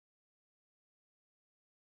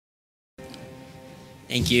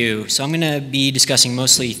Thank you. So I'm going to be discussing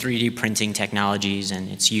mostly 3D printing technologies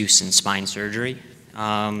and its use in spine surgery.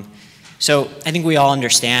 So I think we all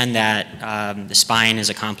understand that the spine is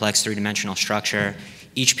a complex three-dimensional structure.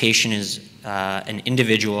 Each patient is an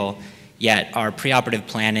individual, yet our preoperative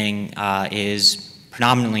planning is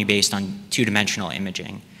predominantly based on two-dimensional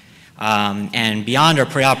imaging. And beyond our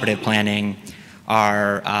preoperative planning,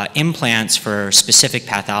 our implants for specific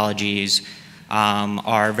pathologies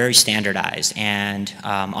are very standardized, and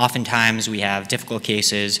oftentimes we have difficult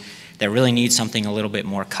cases that really need something a little bit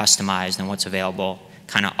more customized than what's available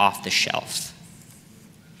kind of off the shelf.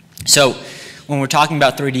 So when we're talking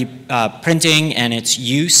about 3D printing and its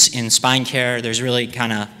use in spine care, there's really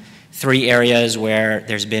kind of three areas where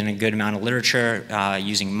there's been a good amount of literature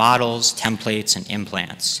using models, templates, and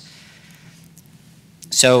implants.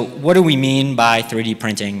 So what do we mean by 3D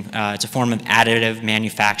printing? It's a form of additive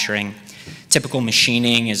manufacturing. Typical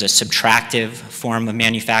machining is a subtractive form of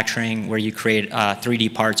manufacturing where you create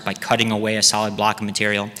 3D parts by cutting away a solid block of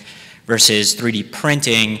material, versus 3D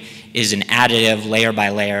printing is an additive, layer by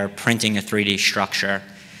layer, printing a 3D structure.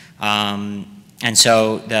 And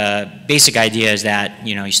so the basic idea is that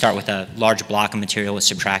you start with a large block of material with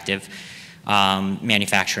subtractive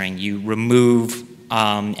manufacturing. You remove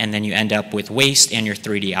and then you end up with waste and your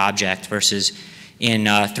 3D object, versus in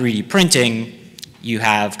 3D printing, you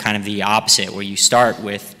have kind of the opposite, where you start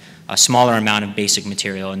with a smaller amount of basic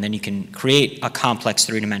material and then you can create a complex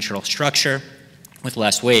three-dimensional structure with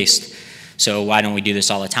less waste. So why don't we do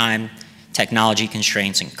this all the time? Technology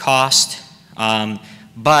constraints and cost.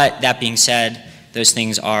 But that being said, those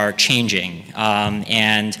things are changing.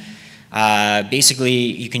 Basically,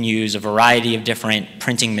 you can use a variety of different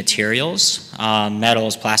printing materials,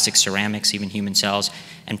 metals, plastics, ceramics, even human cells,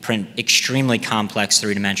 and print extremely complex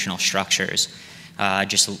three-dimensional structures,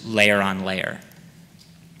 just layer on layer.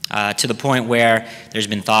 To the point where there's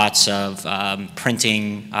been thoughts of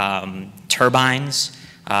printing turbines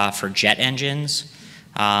for jet engines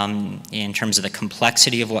in terms of the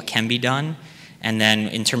complexity of what can be done. And then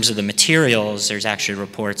in terms of the materials, there's actually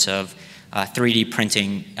reports of 3D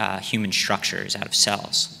printing human structures out of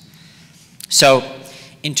cells. So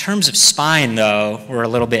in terms of spine, though, we're a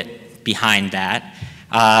little bit behind that.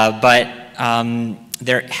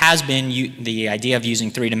 There has been the idea of using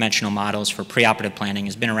three-dimensional models for preoperative planning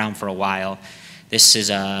has been around for a while. This is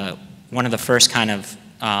one of the first kind of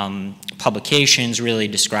publications really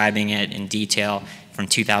describing it in detail from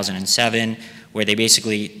 2007, where they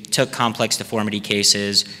basically took complex deformity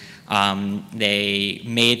cases, they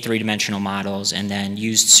made three-dimensional models, and then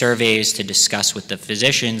used surveys to discuss with the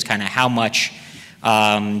physicians kind of how much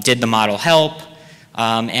did the model help.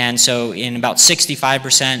 And so in about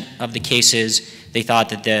 65% of the cases, they thought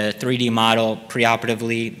that the 3D model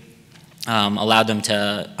preoperatively allowed them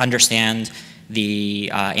to understand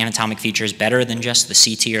the anatomic features better than just the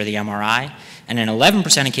CT or the MRI. And in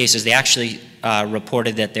 11% of cases, they actually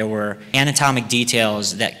reported that there were anatomic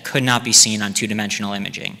details that could not be seen on two-dimensional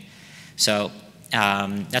imaging. So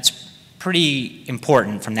that's pretty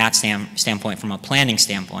important from that standpoint, from a planning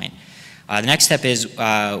standpoint. The next step is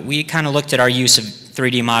we kind of looked at our use of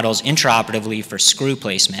 3D models intraoperatively for screw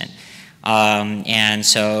placement. And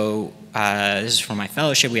so this is for my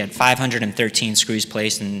fellowship. We had 513 screws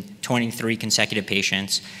placed in 23 consecutive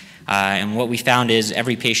patients. And what we found is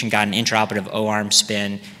every patient got an intraoperative O-arm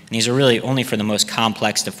spin. And these are really only for the most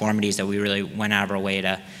complex deformities that we really went out of our way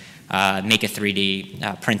to make a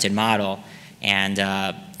 3D printed model. And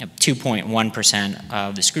 2.1%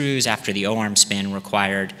 of the screws after the O-arm spin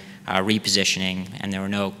required repositioning, and there were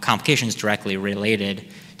no complications directly related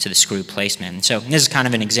to the screw placement. And so this is kind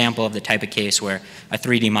of an example of the type of case where a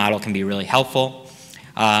 3D model can be really helpful.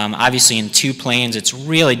 Obviously in two planes, it's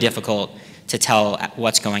really difficult to tell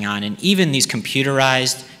what's going on. And even these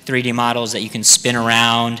computerized 3D models that you can spin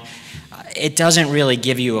around, it doesn't really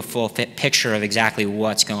give you a full picture of exactly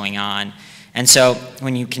what's going on. And so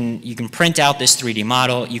when you can print out this 3D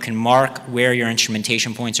model, you can mark where your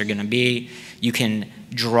instrumentation points are going to be, you can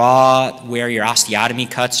draw where your osteotomy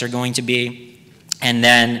cuts are going to be, and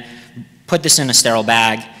then put this in a sterile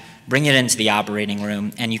bag, bring it into the operating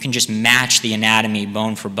room, and you can just match the anatomy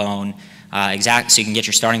bone for bone, so you can get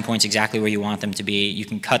your starting points exactly where you want them to be. You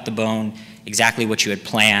can cut the bone exactly what you had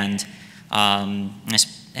planned,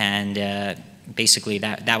 basically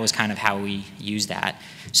that was kind of how we used that.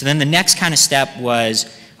 So then the next kind of step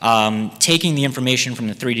was taking the information from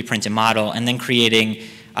the 3D printed model and then creating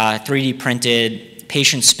 3D printed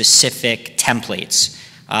patient-specific templates.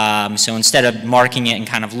 So instead of marking it and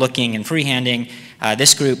kind of looking and freehanding,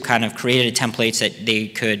 this group kind of created templates that they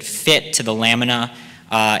could fit to the lamina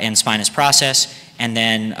and spinous process, and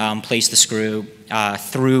then place the screw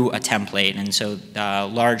through a template, and so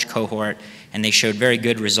large cohort, and they showed very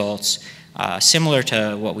good results, similar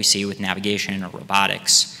to what we see with navigation or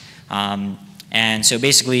robotics. And so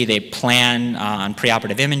basically they plan on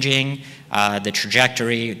preoperative imaging, the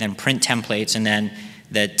trajectory, then print templates, and then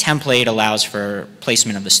the template allows for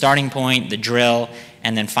placement of the starting point, the drill,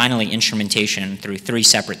 and then finally instrumentation through 3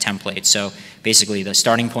 separate templates. So basically the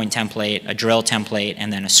starting point template, a drill template,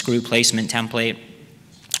 and then a screw placement template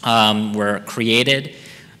were created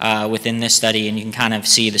within this study, and you can kind of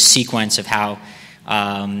see the sequence of how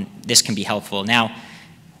this can be helpful. Now,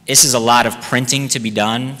 this is a lot of printing to be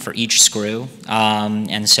done for each screw,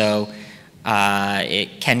 and so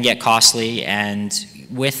it can get costly, and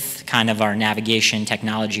with kind of our navigation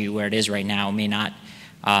technology where it is right now, may not,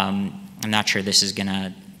 I'm not sure this is going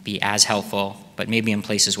to be as helpful, but maybe in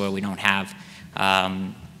places where we don't have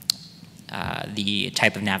the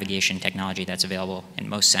type of navigation technology that's available in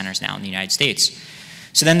most centers now in the United States.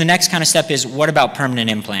 So then the next kind of step is, what about permanent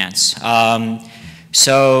implants?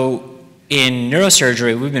 So in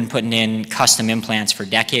neurosurgery, we've been putting in custom implants for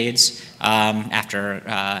decades after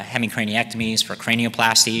hemicraniectomies, for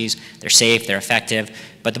cranioplasties. They're safe, they're effective,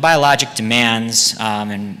 but the biologic demands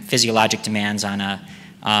and physiologic demands on a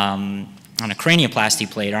cranioplasty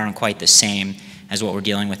plate aren't quite the same as what we're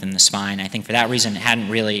dealing with in the spine. I think for that reason, it hadn't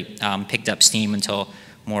really picked up steam until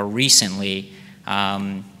more recently,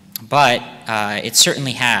 but it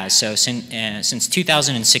certainly has. So since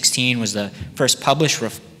 2016 was the first published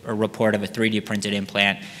report of a 3D printed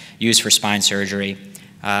implant used for spine surgery.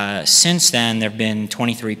 Since then, there have been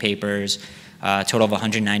 23 papers, a total of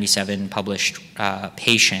 197 published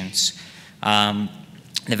patients. The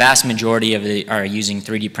vast majority of it are using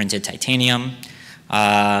 3D printed titanium,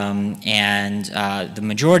 and the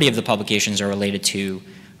majority of the publications are related to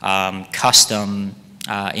custom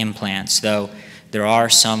implants, though there are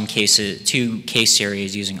some cases, 2 case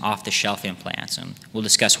series using off-the-shelf implants, and we'll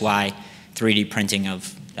discuss why 3D printing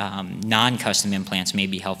of non-custom implants may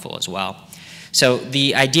be helpful as well. So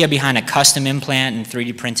the idea behind a custom implant and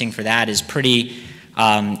 3D printing for that is pretty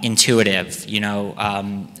intuitive. You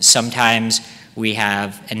know, sometimes we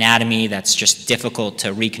have anatomy that's just difficult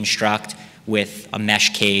to reconstruct with a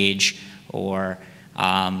mesh cage or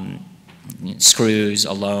screws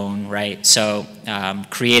alone, right? So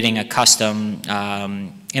creating a custom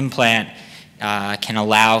implant can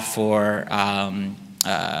allow for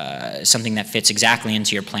something that fits exactly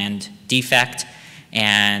into your planned defect,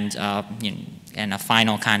 and a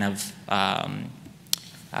final kind of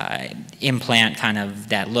implant kind of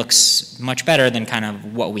that looks much better than kind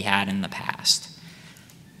of what we had in the past.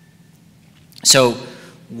 So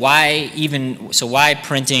why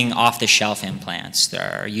printing off-the-shelf implants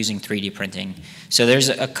that are using 3D printing? So there's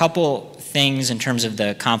a couple things in terms of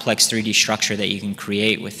the complex 3D structure that you can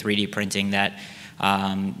create with 3D printing that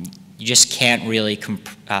you just can't really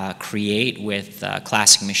create with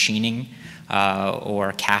classic machining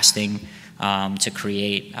or casting to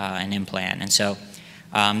create an implant. And so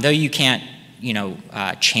though you can't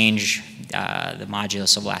change the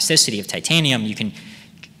modulus of elasticity of titanium,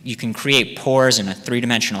 you can create pores in a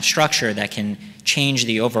 3-dimensional structure that can change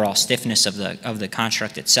the overall stiffness of the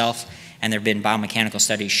construct itself. And there have been biomechanical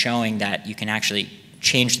studies showing that you can actually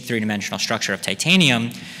change the 3-dimensional structure of titanium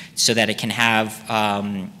so that it can have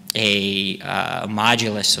a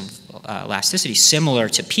modulus of elasticity similar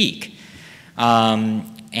to PEEK.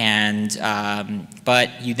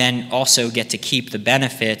 But you then also get to keep the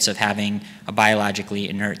benefits of having a biologically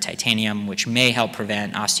inert titanium, which may help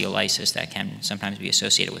prevent osteolysis that can sometimes be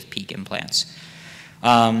associated with PEEK implants.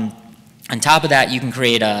 On top of that, you can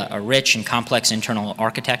create a rich and complex internal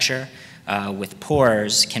architecture with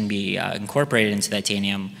pores can be incorporated into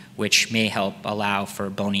titanium, which may help allow for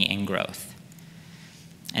bony ingrowth.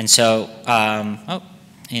 And so,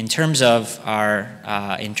 in terms of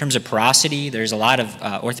porosity, there's a lot of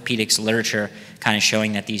orthopedics literature kind of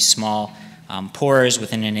showing that these small pores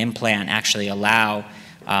within an implant actually allow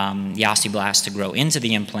the osteoblast to grow into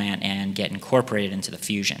the implant and get incorporated into the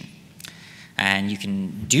fusion. And you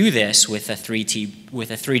can do this with a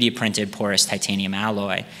 3D printed porous titanium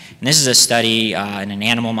alloy. And this is a study in an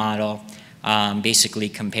animal model, basically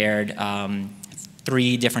compared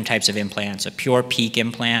 3 different types of implants: a pure PEEK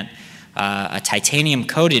implant, a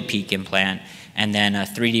titanium-coated PEEK implant, and then a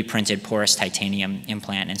 3D printed porous titanium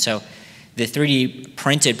implant. And so the 3D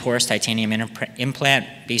printed porous titanium implant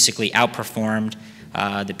basically outperformed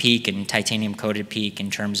the PEEK and titanium-coated PEEK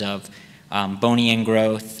in terms of bony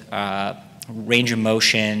ingrowth, range of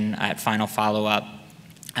motion at final follow-up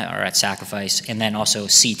or at sacrifice, and then also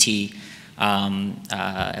CT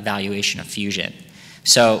evaluation of fusion.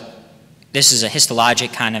 So this is a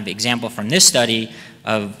histologic kind of example from this study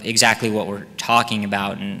of exactly what we're talking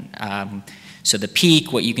about. And so the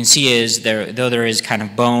peak, what you can see is though there is kind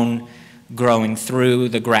of bone growing through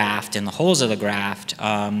the graft and the holes of the graft,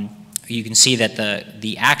 you can see that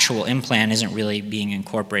the actual implant isn't really being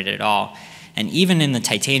incorporated at all. And even in the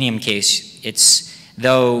titanium case,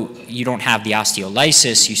 though you don't have the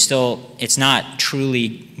osteolysis, it's not truly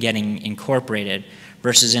getting incorporated,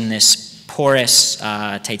 versus in this porous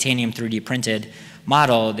titanium 3D printed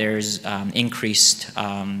model, there's increased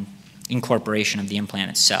incorporation of the implant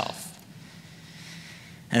itself.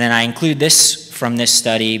 And then I include this from this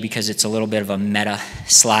study because it's a little bit of a meta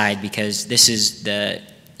slide, because this is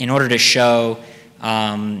in order to show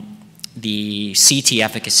the CT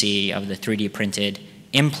efficacy of the 3D printed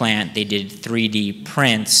implant, they did 3D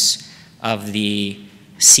prints of the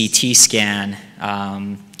CT scan,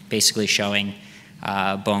 basically showing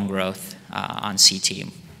bone growth on CT.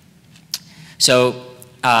 So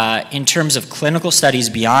in terms of clinical studies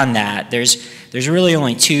beyond that, there's really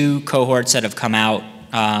only 2 cohorts that have come out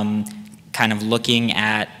kind of looking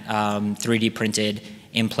at 3D printed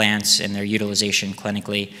implants and their utilization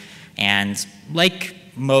clinically. And like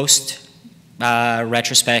most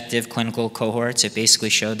retrospective clinical cohorts, it basically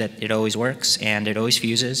showed that it always works and it always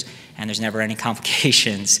fuses and there's never any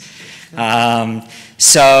complications.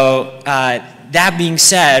 So that being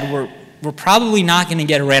said, we're probably not going to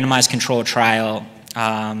get a randomized controlled trial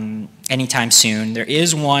anytime soon. There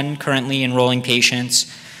is one currently enrolling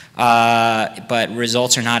patients, but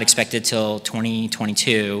results are not expected till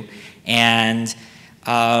 2022. And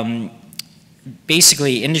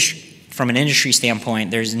basically, from an industry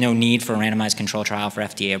standpoint, there's no need for a randomized control trial for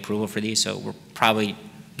FDA approval for these, so we're probably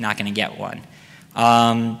not going to get one.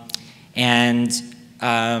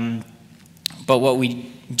 But what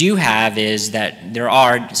we do have is that there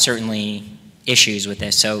are certainly issues with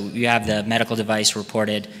this. So you have the medical device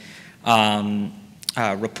reported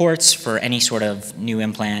reports for any sort of new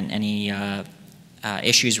implant, any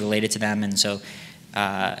issues related to them, and so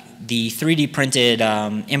the 3D printed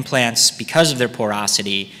implants, because of their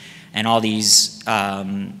porosity and all these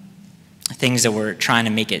things that we're trying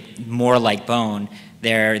to make it more like bone,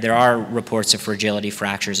 there are reports of fragility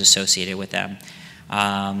fractures associated with them,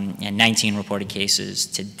 and 19 reported cases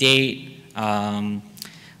to date,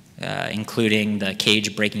 including the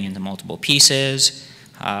cage breaking into multiple pieces,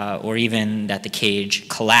 or even that the cage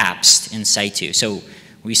collapsed in situ. So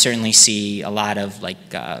we certainly see a lot of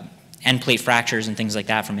end plate fractures and things like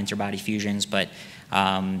that from interbody fusions, but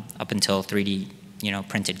up until 3D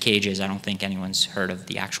printed cages, I don't think anyone's heard of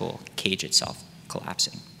the actual cage itself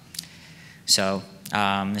collapsing. So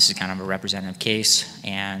this is kind of a representative case,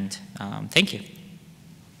 and thank you.